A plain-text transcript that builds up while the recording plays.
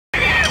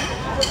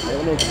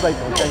Let me explain,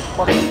 okay?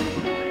 Fuck it.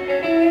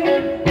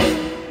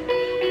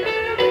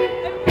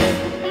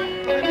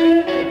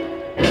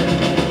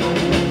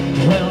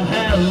 Well,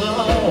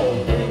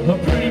 hello, a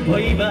pretty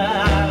baby.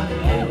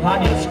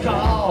 I just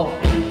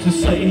called to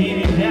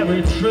say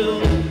very true,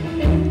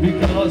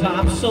 because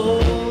I'm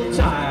so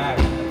tired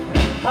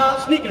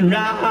of sneaking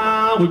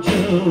around with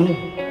you.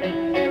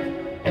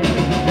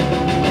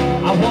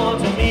 I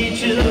want to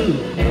meet you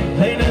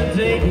in a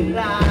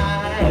daylight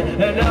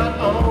and not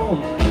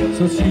on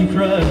some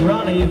secret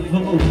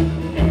rendezvous,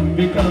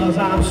 because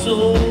I'm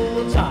so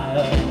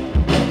tired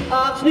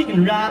of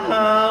sneaking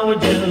around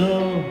with you.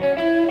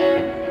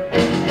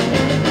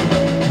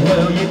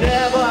 Well, you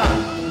never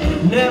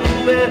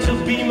meant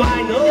to be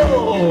mine,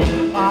 no.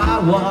 I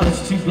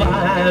was too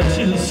blind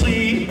to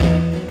see.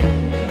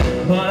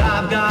 But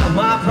I've got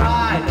my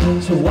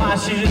pride, so why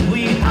should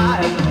we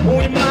hide?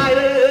 We might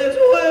as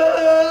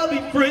well be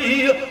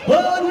free.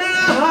 Oh,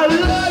 now I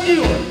love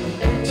you,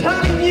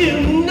 telling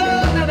you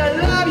know that I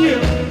love you.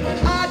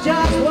 I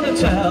just want to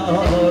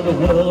tell the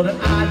world that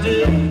I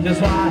do. That's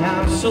why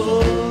I'm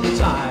so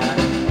tired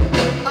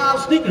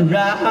of sneaking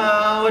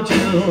around with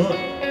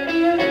you.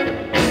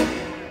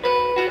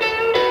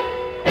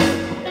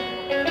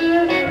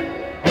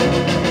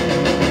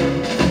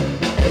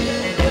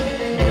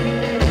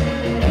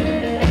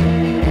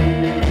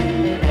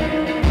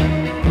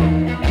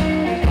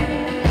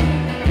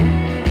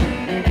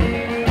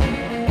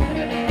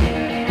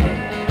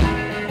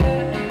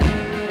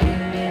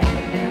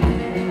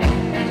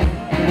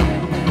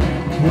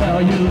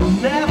 Well, you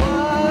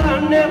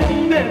never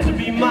meant to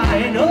be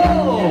mine,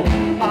 oh.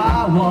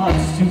 I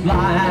was too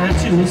blind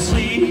to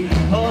see,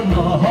 oh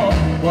no.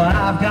 Well,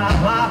 I've got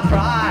my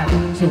pride,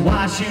 so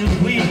why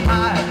should we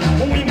hide?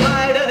 We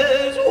might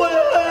as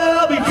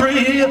well be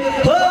free.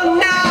 Oh,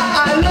 now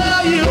I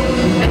love you,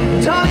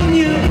 telling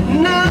you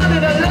now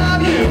that I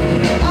love you.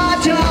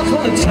 I just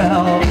want to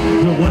tell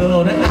the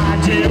world that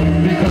I do,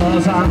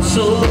 because I'm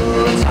so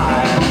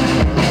tired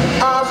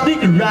of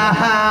sneaking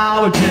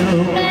around with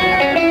you.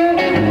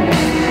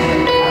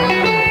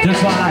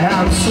 That's why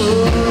I'm so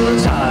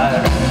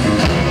tired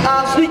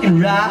of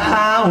sneaking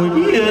around with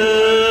you.